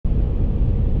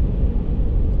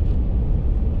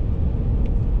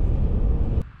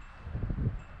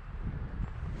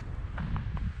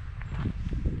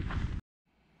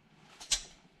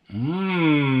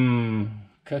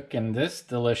Cooking this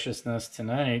deliciousness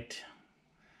tonight.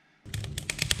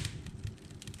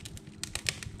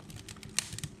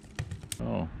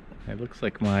 Oh, it looks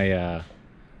like my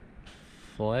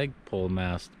flagpole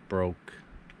mast broke.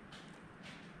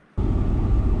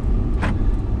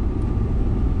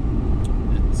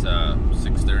 It's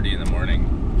 6:30 in the morning.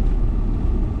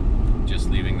 Just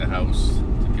leaving the house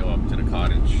to go up to the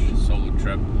cottage solo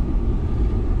trip.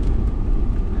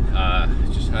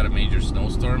 Just had a major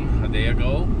snowstorm a day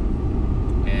ago,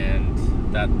 and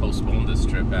that postponed this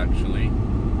trip actually,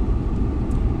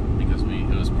 because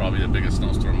it was probably the biggest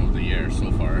snowstorm of the year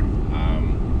so far.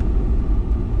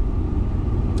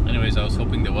 Anyways, I was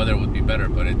hoping the weather would be better,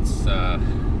 but it's not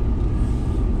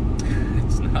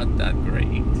that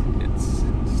great. It's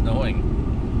snowing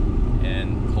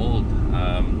and cold.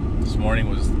 This morning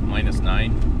was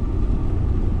 -9,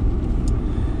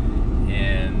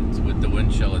 and with the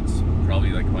wind chill it's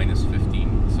probably like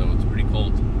 -15, so it's pretty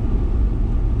cold.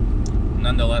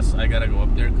 Nonetheless, I gotta go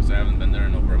up there because I haven't been there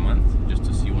in over a month, just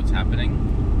to see what's happening.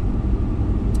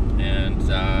 And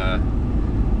I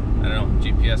don't know,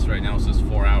 GPS right now says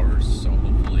 4 hours, so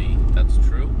hopefully that's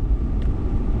true.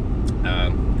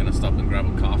 I'm gonna stop and grab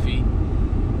a coffee.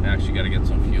 I actually gotta get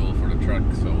some fuel for the truck,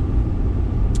 so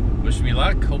wish me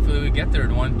luck. Hopefully we get there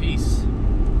in one piece.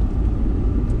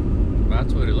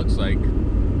 That's what it looks like.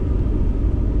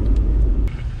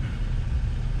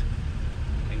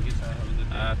 Thank you, sir. Have a good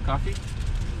day. Coffee?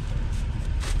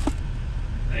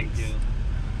 Thank you.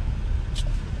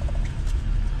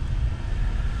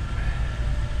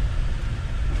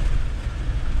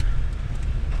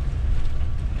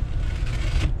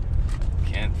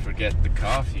 Can't forget the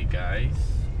coffee,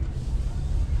 guys.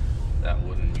 That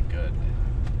wouldn't be good.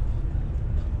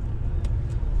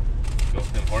 Go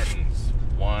to Tim Hortons.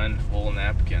 One whole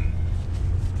napkin.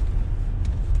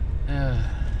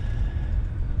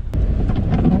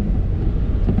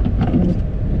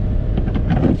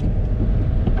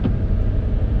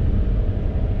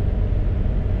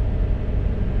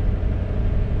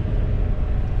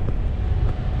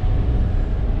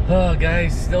 Oh,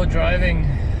 guys, still driving.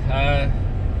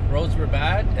 Roads were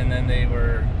bad, and then they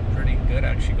were pretty good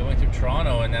actually going through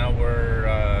Toronto, and now we're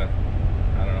I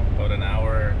don't know, about an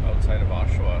hour outside of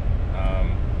Oshawa.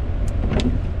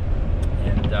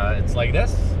 And it's like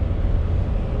this.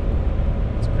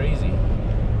 It's crazy,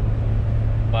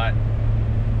 but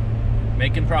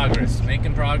making progress.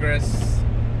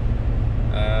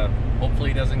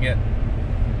 Hopefully it doesn't get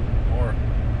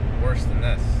worse than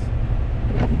this.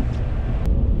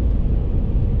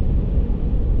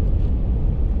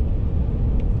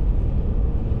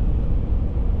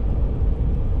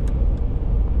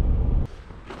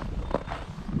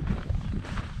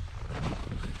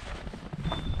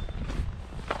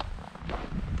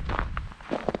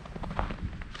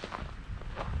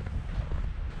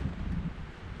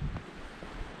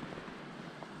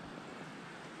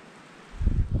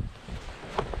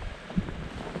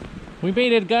 We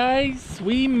made it, guys!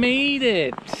 We made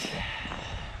it!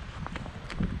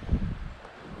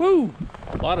 Woo!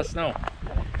 A lot of snow.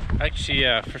 Actually,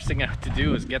 first thing I have to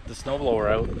do is get the snowblower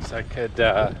out so I could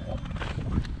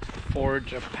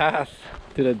forge a path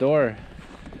to the door.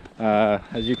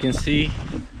 As you can see,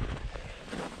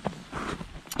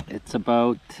 it's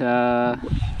about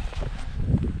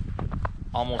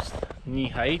almost knee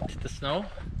height, the snow.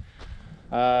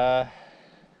 And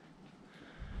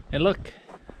look!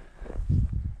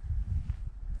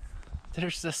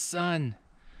 There's the sun.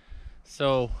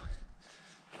 So,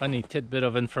 funny tidbit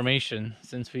of information,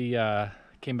 since we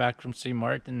came back from St.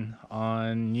 Martin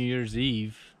on New Year's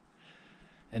Eve,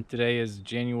 and today is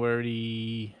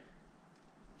January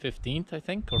 15th, I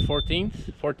think, or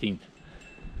 14th.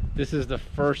 This is the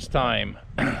first time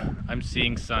I'm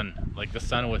seeing sun, like the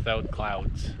sun without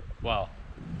clouds. Well,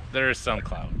 there is some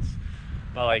clouds,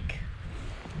 but like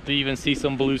to even see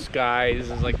some blue skies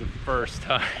is like the first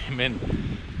time in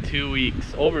 2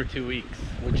 weeks, over 2 weeks,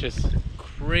 which is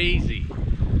crazy.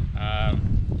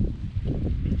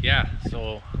 Yeah,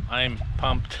 so I'm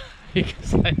pumped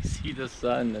because I see the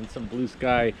sun and some blue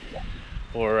sky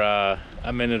for a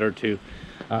minute or two.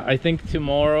 I think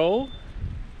tomorrow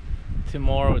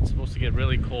it's supposed to get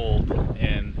really cold,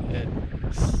 and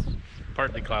it's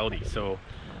partly cloudy, so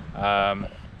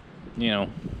you know,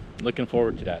 looking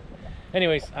forward to that.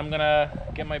 Anyways, I'm gonna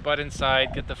get my butt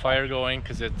inside, get the fire going,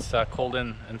 because it's cold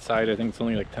inside. I think it's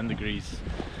only like 10 degrees.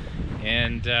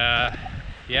 And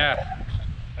yeah,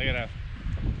 I gotta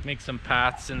make some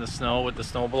paths in the snow with the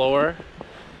snowblower.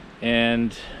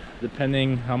 And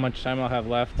depending how much time I'll have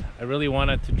left, I really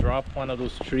wanted to drop one of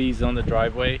those trees on the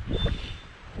driveway.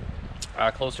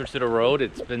 closer to the road.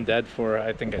 It's been dead for,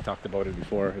 I think I talked about it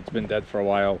before. It's been dead for a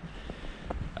while.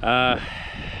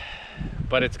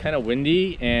 But it's kind of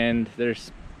windy and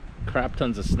there's crap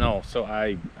tons of snow, so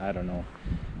I don't know.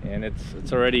 And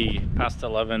it's already past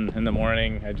 11 in the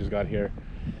morning. I just got here.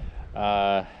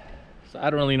 So I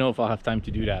don't really know if I'll have time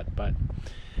to do that, but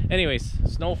anyways,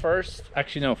 snow first.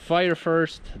 Actually, no, fire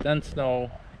first, then snow,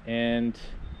 and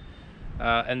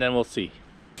then we'll see.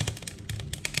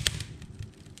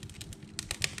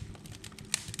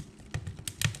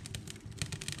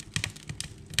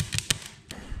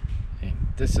 And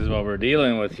this is what we're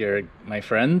dealing with here, my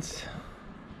friends.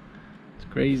 It's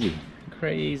crazy,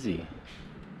 crazy.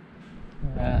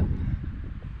 Look at that.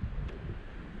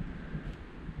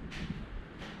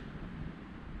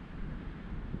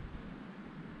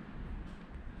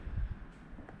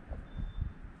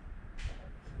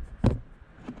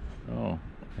 Oh,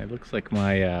 it looks like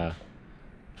my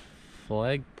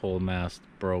flagpole mast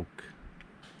broke.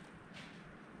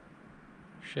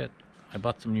 Shit, I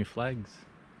bought some new flags.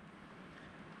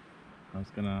 I was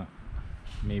gonna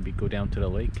maybe go down to the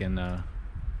lake and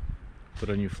put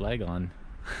a new flag on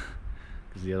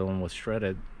because the other one was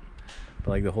shredded. But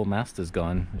like the whole mast is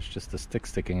gone. It's just a stick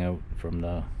sticking out from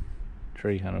the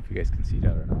tree. I don't know if you guys can see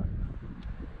that or not.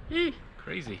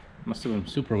 Crazy. Must have been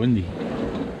super windy.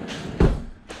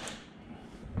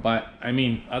 But I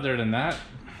mean, other than that,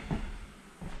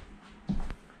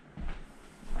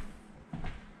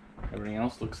 everything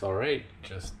else looks alright.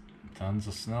 Just tons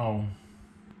of snow.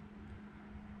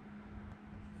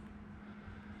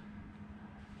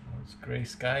 Those gray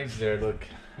skies there look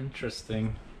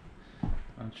interesting.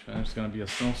 There's gonna be a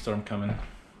snowstorm coming,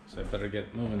 so I better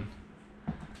get moving.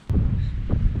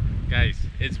 Guys,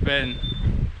 it's been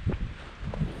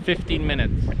 15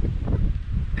 minutes.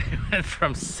 It went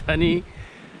from sunny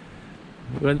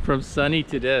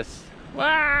to this.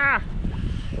 Wah!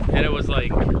 And it was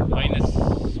like minus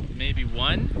maybe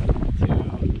 1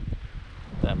 to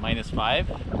that -5.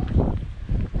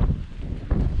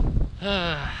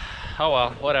 Oh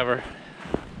well, whatever.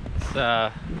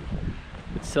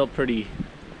 It's still pretty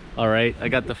alright. I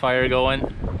got the fire going,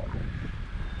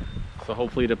 so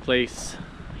hopefully the place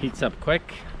heats up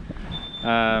quick.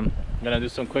 I'm gonna do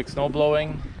some quick snow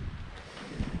blowing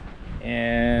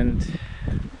and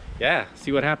yeah,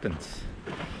 see what happens.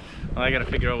 Well, I gotta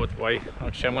figure out why.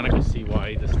 Actually, I'm gonna go see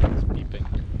why this thing's beeping.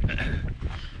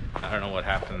 I don't know what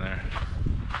happened there.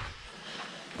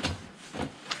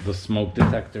 The smoke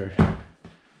detector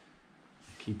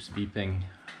keeps beeping.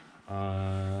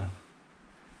 Let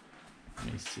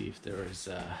me see if there is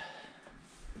I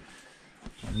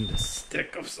need a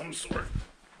stick of some sort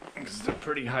because they're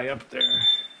pretty high up there.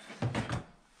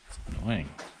 It's annoying.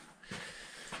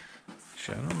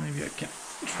 Actually, I don't know, maybe I can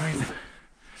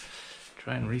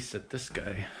try and reset this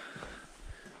guy. I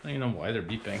don't even know why they're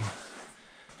beeping.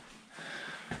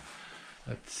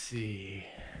 Let's see.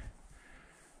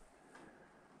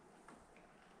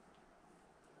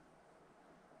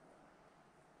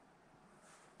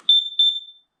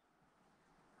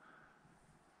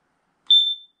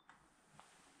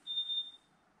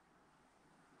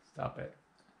 Stop it.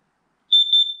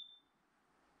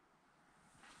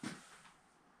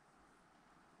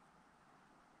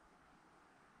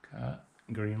 Cut.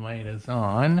 Green light is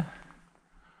on. Are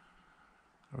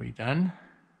we done?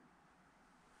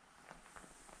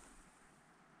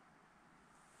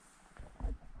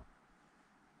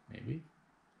 Maybe.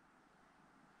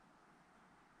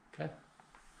 Okay.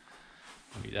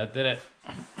 Maybe that did it.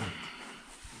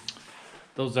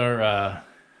 Those are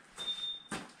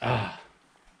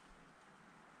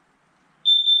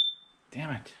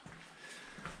damn it.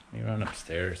 Let me run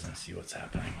upstairs and see what's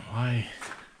happening. Why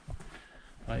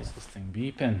is this thing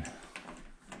beeping?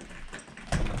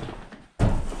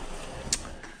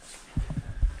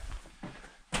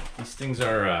 These things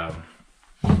are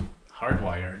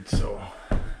hardwired, so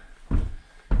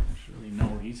there's really no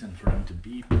reason for them to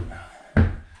beep.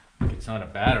 Like, it's not a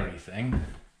battery thing.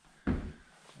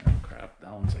 Oh crap,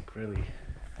 that one's like really,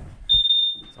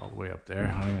 it's all the way up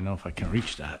there. I don't even know if I can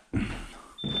reach that.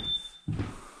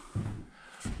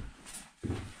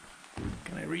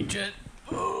 Can I reach it?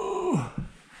 Oh,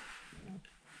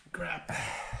 crap.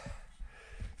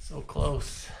 So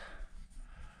close.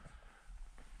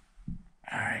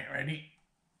 All right, ready?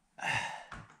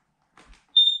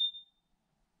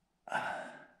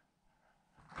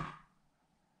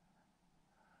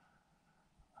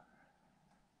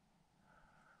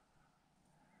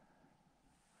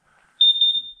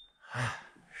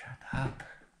 Shut up.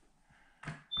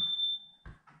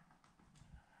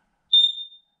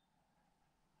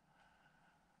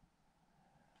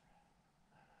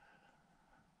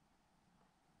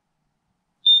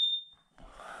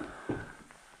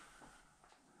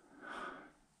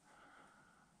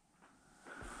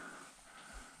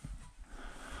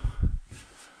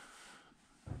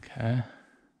 Okay.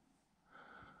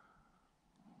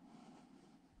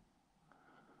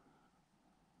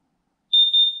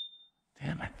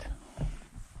 Damn it.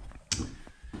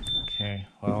 Okay,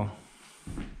 well,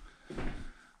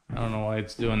 I don't know why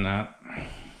it's doing that.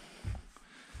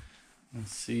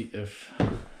 Let's see if I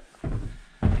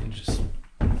can just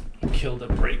kill the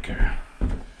breaker.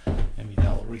 Maybe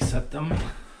that'll reset them.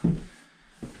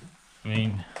 I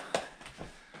mean,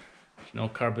 there's no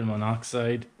carbon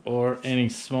monoxide or any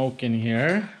smoke in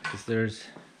here because there's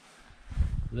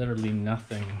literally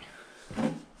nothing.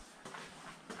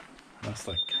 That's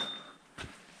like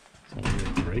it's only a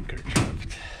breaker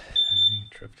tripped. Anything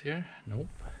tripped here? Nope.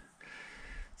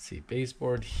 Let's see,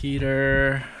 baseboard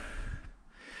heater.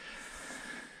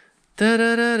 Da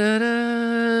da da da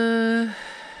da.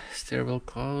 Stairwell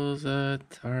closet,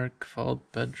 dark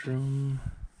vault bedroom.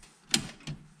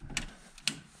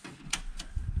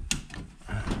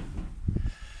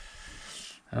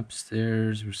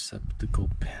 Upstairs receptacle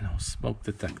panel, smoke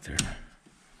detector.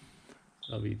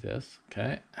 That'll be this,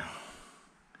 okay.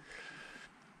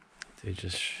 They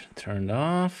just turned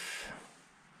off.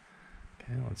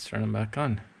 Okay, let's turn them back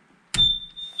on.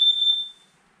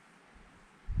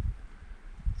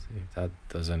 See if that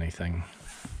does anything.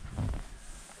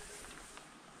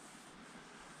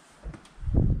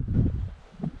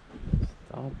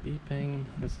 Stop beeping.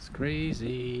 This is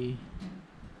crazy.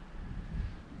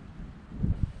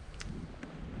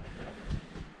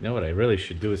 You know what I really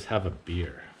should do is have a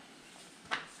beer.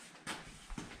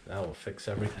 That will fix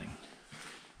everything.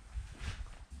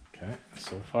 Okay,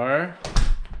 so far.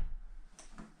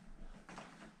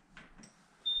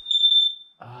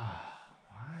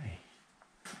 Why?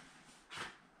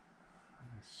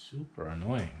 That's super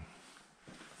annoying.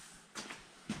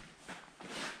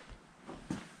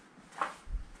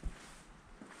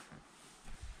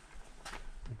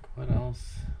 Like, what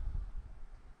else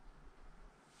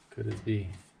could it be?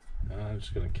 No, I'm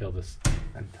just gonna kill this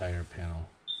entire panel.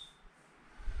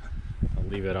 I'll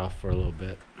leave it off for a little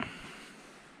bit. I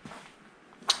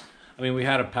mean, we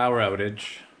had a power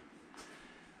outage,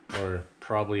 or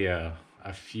probably a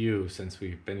few since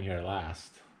we've been here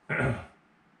last. So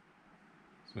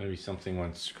maybe something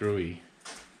went screwy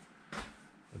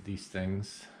with these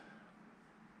things.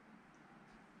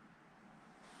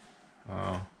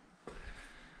 Oh,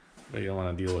 but you don't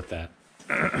want to deal with that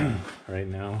right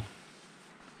now.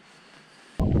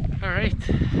 All right,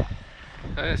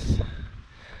 this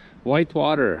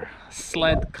Whitewater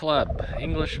Sled Club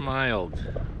English mild.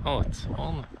 Oh, it's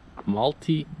all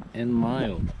malty and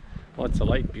mild. Oh, it's a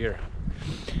light beer.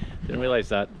 Didn't realize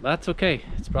that. That's okay.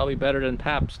 It's probably better than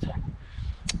Pabst.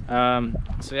 So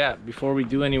yeah, before we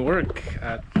do any work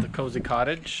at the Cozy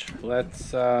Cottage, let's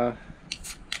start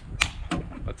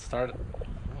it.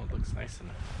 Oh, it looks nice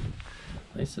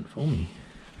and foamy.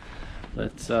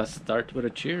 Let's start with a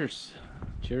cheers.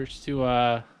 Cheers to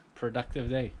a productive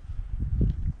day.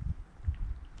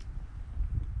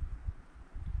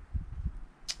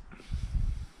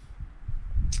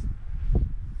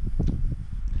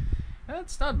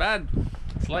 It's not bad.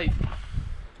 It's light.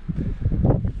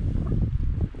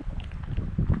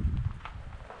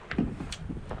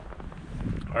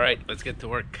 All right, let's get to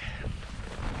work.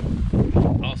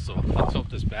 Also, let's hope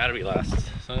this battery lasts.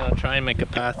 So I'm gonna try and make a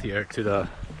path here to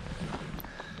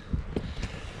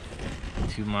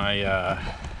my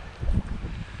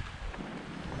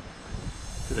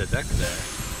to the deck there.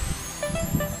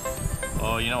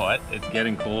 Oh, you know what? It's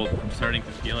getting cold. I'm starting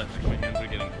to feel it. Like my hands are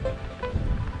getting cold.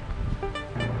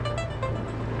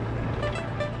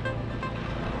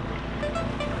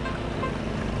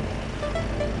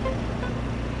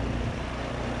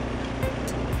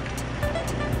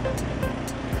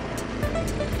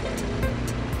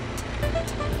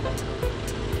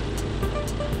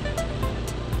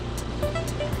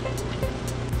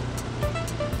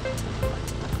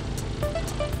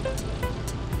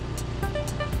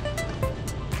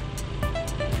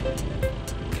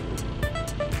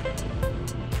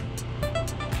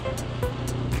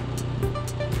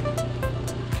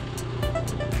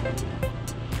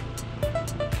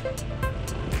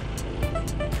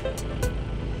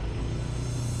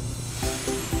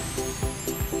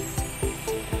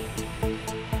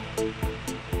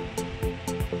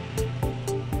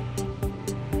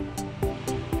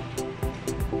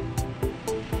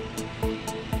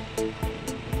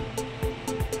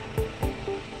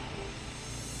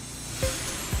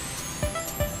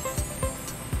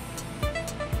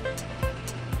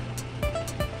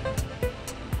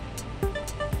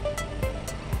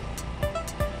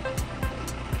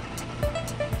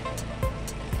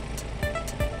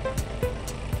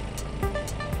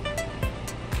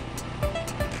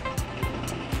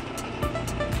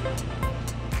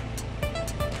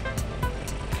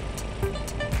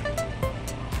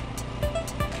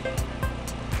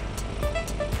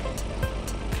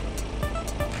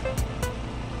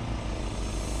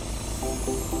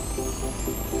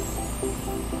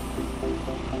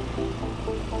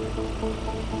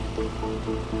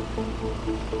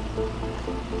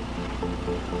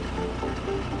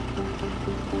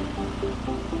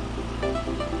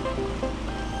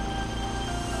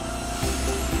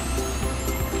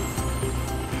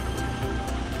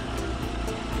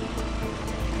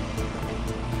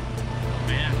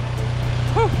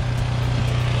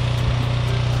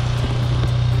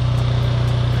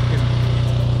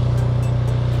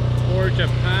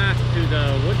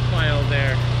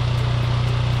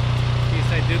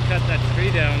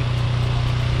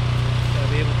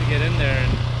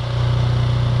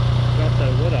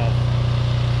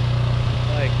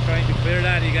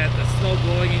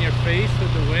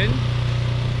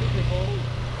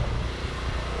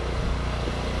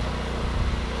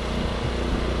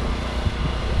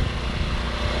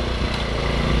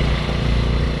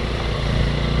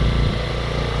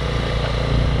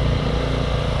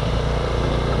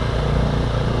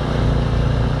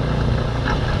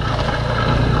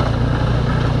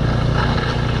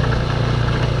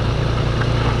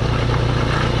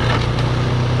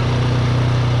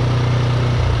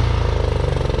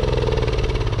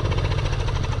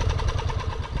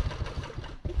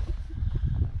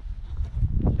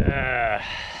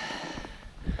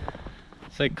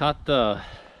 I cut the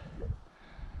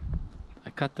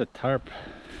tarp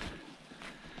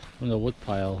from the wood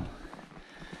pile,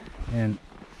 and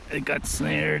it got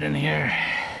snared in here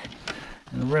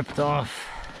and ripped off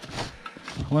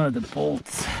one of the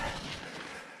bolts.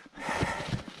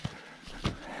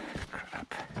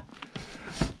 Crap.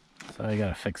 So I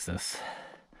gotta fix this.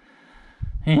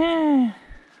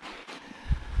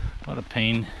 What a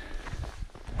pain.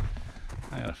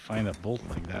 I gotta find a bolt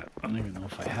like that. I don't even know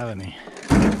if I have any.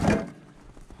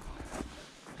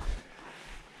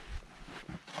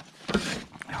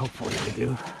 Hopefully I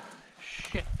do.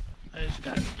 Shit, I just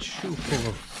got a shoe full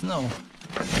of snow.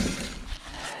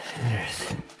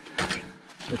 There's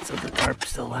bits of the tarp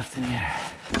still left in here.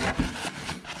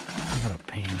 What a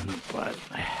pain in the butt.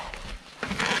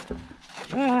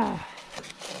 Ah.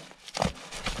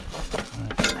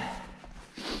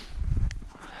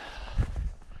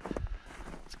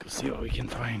 Let's go see what we can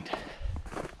find.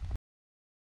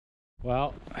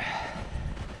 Well,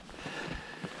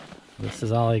 this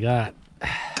is all I got.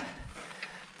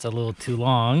 It's a little too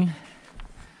long,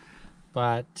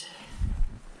 but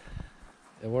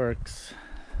it works.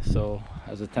 So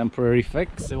as a temporary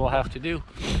fix, it will have to do.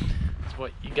 It's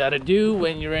what you gotta do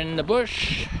when you're in the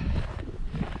bush.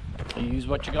 You use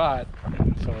what you got.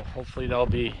 So hopefully that'll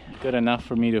be good enough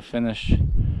for me to finish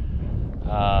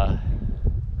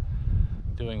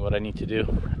doing what I need to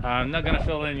do. I'm not gonna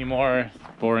fill in anymore.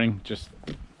 Boring, just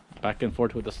back and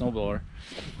forth with the snowblower.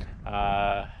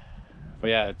 But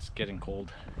yeah, it's getting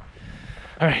cold.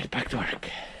 All right, back to work.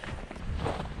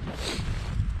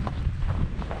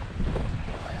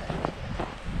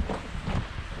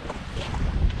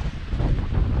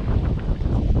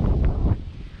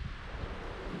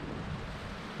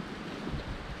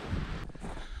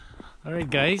 All right,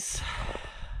 guys.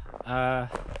 I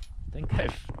think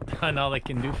I've done all I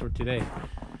can do for today.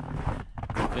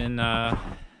 It's been a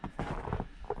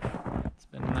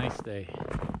nice day.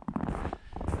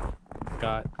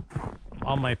 Got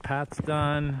all my pats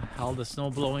done, all the snow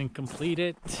blowing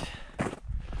completed,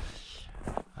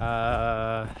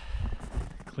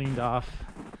 cleaned off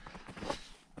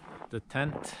the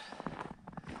tent,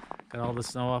 got all the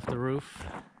snow off the roof,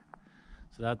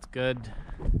 so that's good.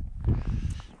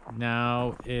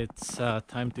 Now it's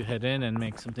time to head in and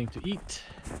make something to eat.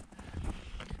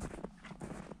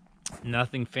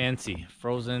 Nothing fancy,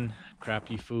 frozen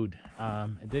crappy food.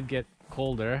 It did get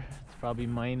colder. It's probably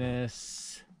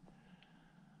minus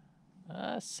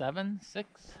 7,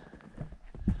 6,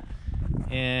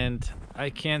 and I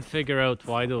can't figure out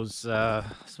why those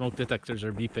smoke detectors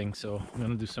are beeping, so I'm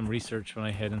gonna do some research when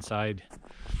I head inside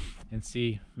and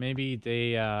see. Maybe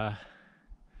they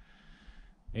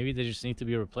just need to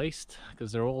be replaced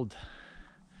because they're old.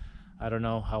 I don't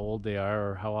know how old they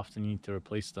are or how often you need to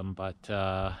replace them, but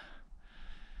I'm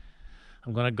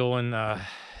gonna go and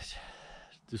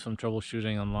do some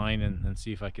troubleshooting online and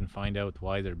see if I can find out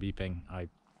why they're beeping. I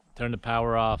turn the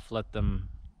power off, let them,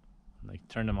 like,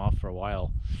 turn them off for a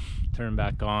while, turn them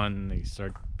back on, and they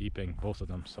start beeping, both of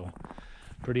them, so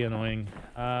pretty annoying.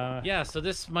 Yeah, so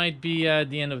this might be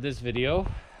the end of this video.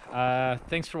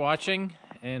 Thanks for watching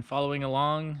and following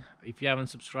along. If you haven't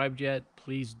subscribed yet,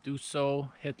 please do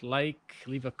so. Hit like,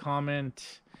 leave a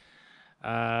comment.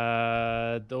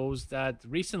 Those that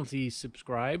recently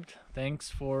subscribed, thanks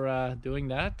for doing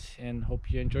that, and hope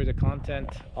you enjoy the content.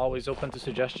 Always open to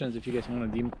suggestions if you guys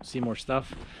want to see more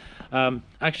stuff.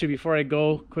 Actually, before I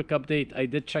go, quick update. I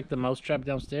did check the mouse trap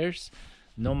downstairs.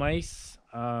 No mice,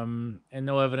 and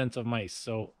no evidence of mice,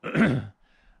 so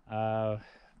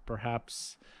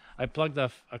perhaps I plugged a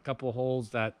couple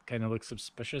holes that kind of look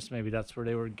suspicious. Maybe that's where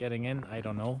they were getting in, I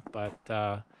don't know,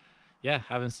 but yeah,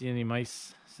 haven't seen any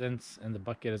mice since, and the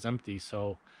bucket is empty,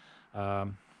 so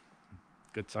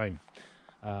good sign.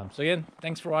 So again,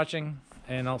 thanks for watching,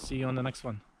 and I'll see you on the next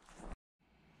one.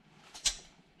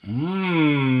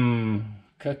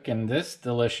 Cooking this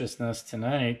deliciousness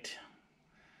tonight.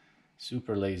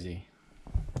 Super lazy.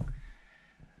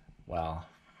 Wow.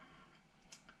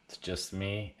 It's just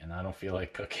me, and I don't feel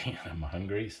like cooking, and I'm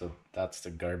hungry, so that's the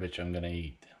garbage I'm gonna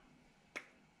eat.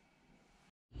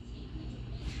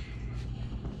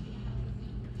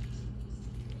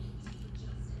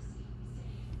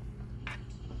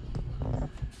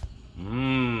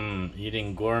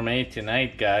 Eating gourmet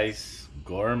tonight, guys.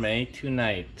 Gourmet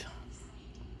tonight.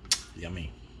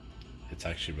 Yummy. It's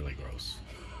actually really gross.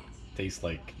 Tastes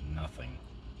like nothing,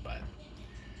 but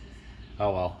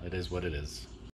oh well, it is what it is.